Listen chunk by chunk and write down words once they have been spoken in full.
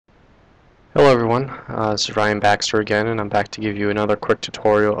Hello everyone, this is Ryan Baxter again, and I'm back to give you another quick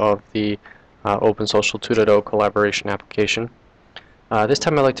tutorial of the OpenSocial 2.0 collaboration application. This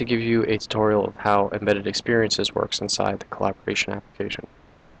time I'd like to give you a tutorial of how embedded experiences works inside the collaboration application.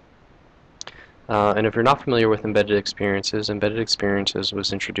 And if you're not familiar with embedded experiences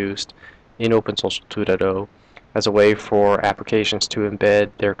was introduced in OpenSocial 2.0 as a way for applications to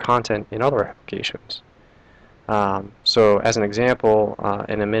embed their content in other applications. So as an example,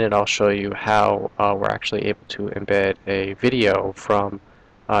 in a minute I'll show you how we're actually able to embed a video from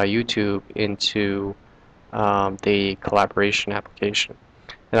YouTube into the collaboration application.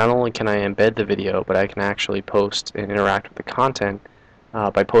 And not only can I embed the video, but I can actually post and interact with the content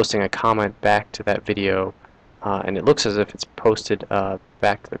by posting a comment back to that video, and it looks as if it's posted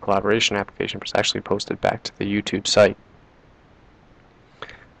back to the collaboration application, but it's actually posted back to the YouTube site.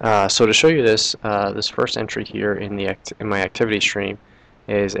 So to show you this, this first entry here in my activity stream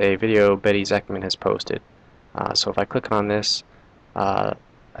is a video Betty Zeckman has posted. So if I click on this, the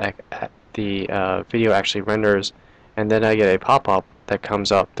video actually renders, and then I get a pop-up that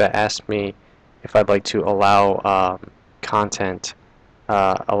comes up that asks me if I'd like to allow content,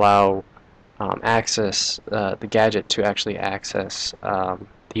 access the gadget to actually access the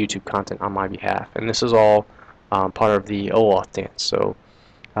YouTube content on my behalf. And this is all part of the OAuth dance. So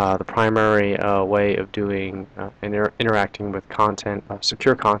the primary way of doing interacting with content,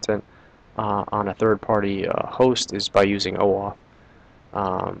 secure content, on a third-party host is by using OAuth,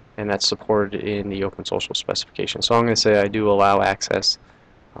 and that's supported in the OpenSocial specification. So I'm going to say I do allow access,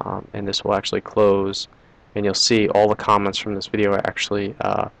 and this will actually close, and you'll see all the comments from this video are actually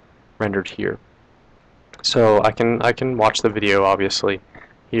rendered here. So I can watch the video obviously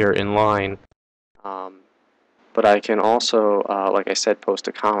here in line. But I can also, like I said, post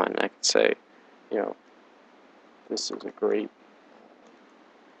a comment. I can say, this is a great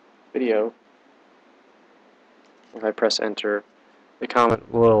video. If I press enter, the comment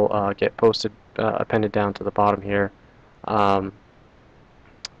will get posted, appended down to the bottom here. But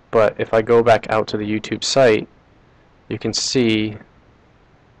if I go back out to the YouTube site, you can see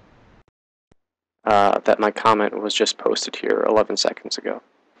that my comment was just posted here 11 seconds ago.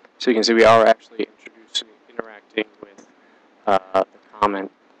 So you can see we are actually interacting with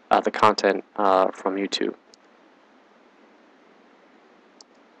the content from YouTube.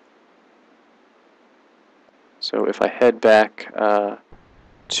 So if I head back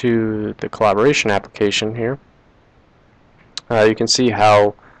to the collaboration application here, you can see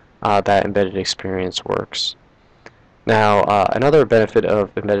how that embedded experience works. Now, another benefit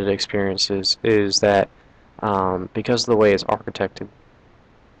of embedded experiences is that because of the way it's architected,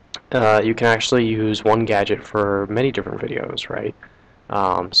 you can actually use one gadget for many different videos, right?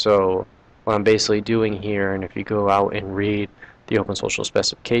 So what I'm basically doing here, and if you go out and read the OpenSocial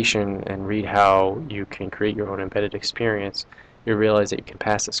specification and read how you can create your own embedded experience, you realize that you can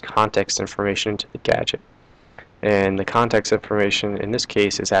pass this context information into the gadget. And the context information in this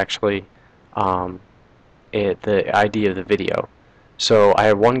case is actually the ID of the video. So I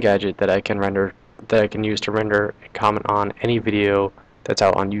have one gadget that I can use to render and comment on any video that's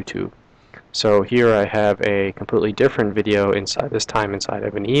out on YouTube. So here I have a completely different video this time inside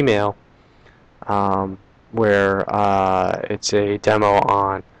of an email, where it's a demo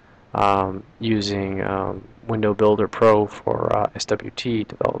on using Window Builder Pro for SWT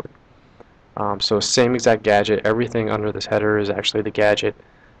development. So same exact gadget, everything under this header is actually the gadget,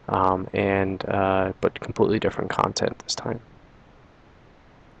 but completely different content this time.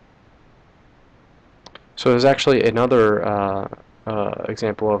 So there's actually another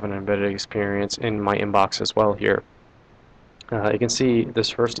example of an embedded experience in my inbox as well here. You can see this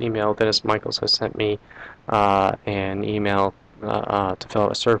first email. Dennis Michaels has sent me an email to fill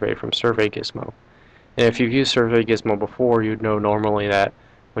out a survey from Survey Gizmo. And if you've used Survey Gizmo before, you'd know normally that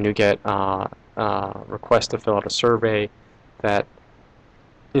when you get request to fill out a survey, that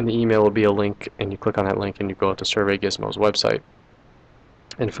in the email will be a link, and you click on that link and you go to Survey Gizmo's website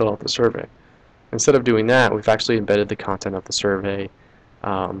and fill out the survey. Instead of doing that, we've actually embedded the content of the survey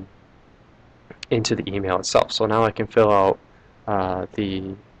into the email itself. So now I can fill out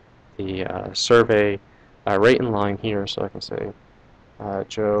the survey right in line here. So I can say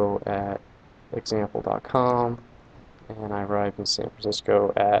joe@example.com, and I arrived in San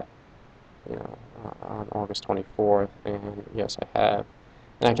Francisco at on August 24th, and yes, I have.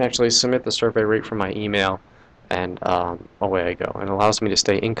 And I can actually submit the survey right from my email, and away I go. And it allows me to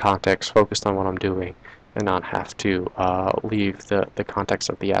stay in context, focused on what I'm doing, and not have to leave the context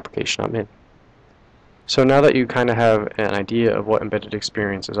of the application I'm in. So now that you kind of have an idea of what embedded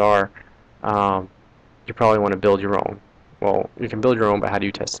experiences are, you probably want to build your own. Well, you can build your own, but how do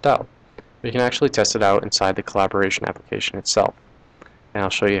you test it out? We can actually test it out inside the collaboration application itself, and I'll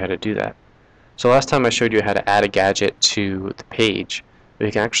show you how to do that. So last time I showed you how to add a gadget to the page, but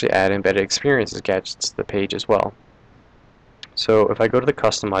you can actually add embedded experiences gadgets to the page as well. So if I go to the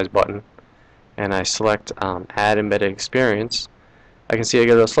Customize button and I select Add Embedded Experience, I can see I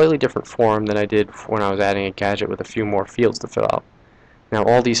get a slightly different form than I did when I was adding a gadget with a few more fields to fill out. Now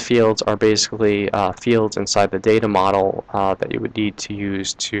all these fields are basically fields inside the data model that you would need to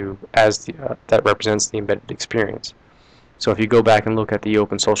use that represents the embedded experience. So if you go back and look at the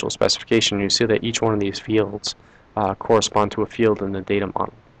OpenSocial specification, you see that each one of these fields correspond to a field in the data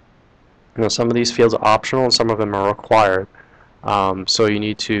model. Now some of these fields are optional and some of them are required. So you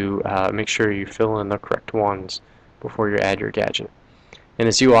need to make sure you fill in the correct ones before you add your gadget. And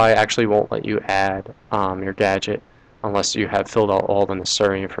this UI actually won't let you add your gadget unless you have filled out all the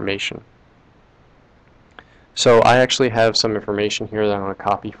necessary information. So I actually have some information here that I'm going to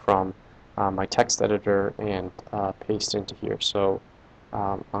copy from my text editor and paste into here. So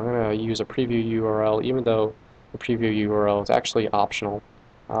I'm going to use a preview URL, even though the preview URL is actually optional,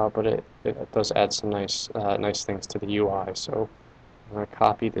 but it does add some nice things to the UI. So I'm going to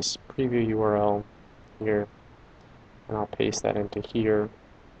copy this preview URL here, and I'll paste that into here.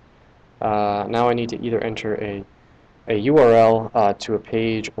 Now I need to either enter a URL to a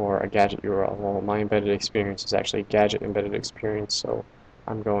page or a gadget URL. Well, my embedded experience is actually a gadget embedded experience, so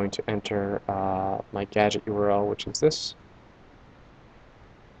I'm going to enter my gadget URL, which is this.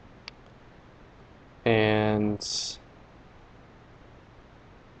 And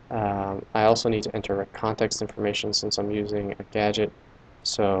I also need to enter context information since I'm using a gadget.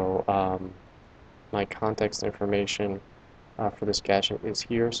 So my context information for this gadget is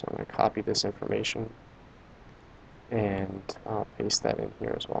here, so I'm going to copy this information and I'll paste that in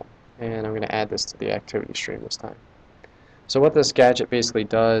here as well. And I'm going to add this to the activity stream this time. So what this gadget basically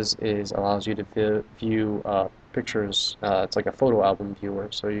does is allows you to view pictures. It's like a photo album viewer,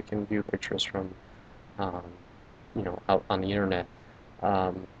 so you can view pictures from out on the internet.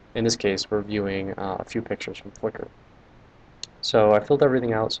 In this case, we're viewing a few pictures from Flickr. So I filled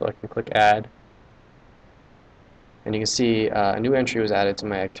everything out, so I can click Add. And you can see a new entry was added to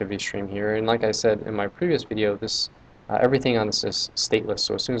my activity stream here. And like I said in my previous video, everything on this is stateless.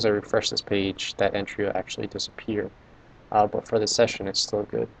 So as soon as I refresh this page, that entry will actually disappear. But for this session, it's still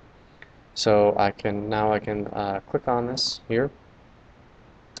good. So now I can click on this here,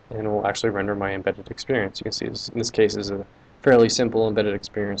 and it will actually render my embedded experience. You can see in this case is a fairly simple embedded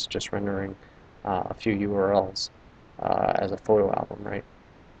experience, just rendering a few URLs as a photo album, right?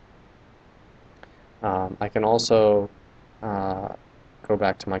 I can also go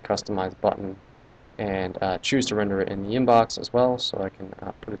back to my Customize button and choose to render it in the inbox as well, so I can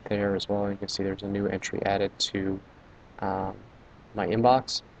put it there as well. You can see there's a new entry added to my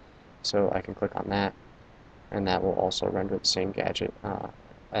inbox, so I can click on that, and that will also render the same gadget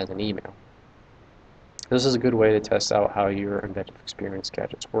as an email. This is a good way to test out how your embedded experience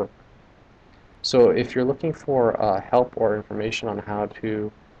gadgets work. So if you're looking for help or information on how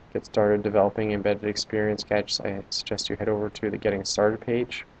to get started developing embedded experience gadgets, I suggest you head over to the Getting Started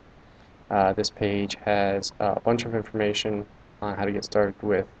page. This page has a bunch of information on how to get started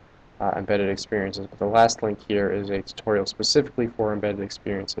with embedded experiences, but the last link here is a tutorial specifically for embedded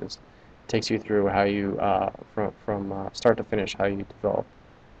experiences. It takes you through how you, from start to finish, how you develop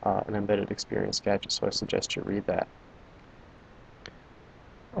an embedded experience gadget, so I suggest you read that.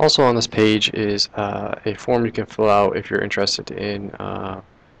 Also on this page is a form you can fill out if you're interested in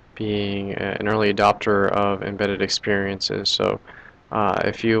being an early adopter of embedded experiences. So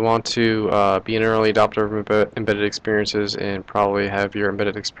if you want to be an early adopter of embedded experiences and probably have your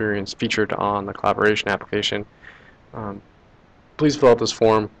embedded experience featured on the collaboration application, please fill out this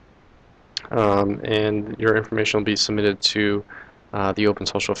form, and your information will be submitted to the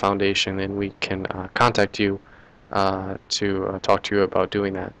OpenSocial Foundation, and we can contact you to talk to you about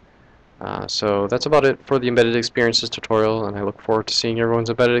doing that. So that's about it for the embedded experiences tutorial, and I look forward to seeing everyone's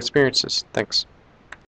embedded experiences. Thanks.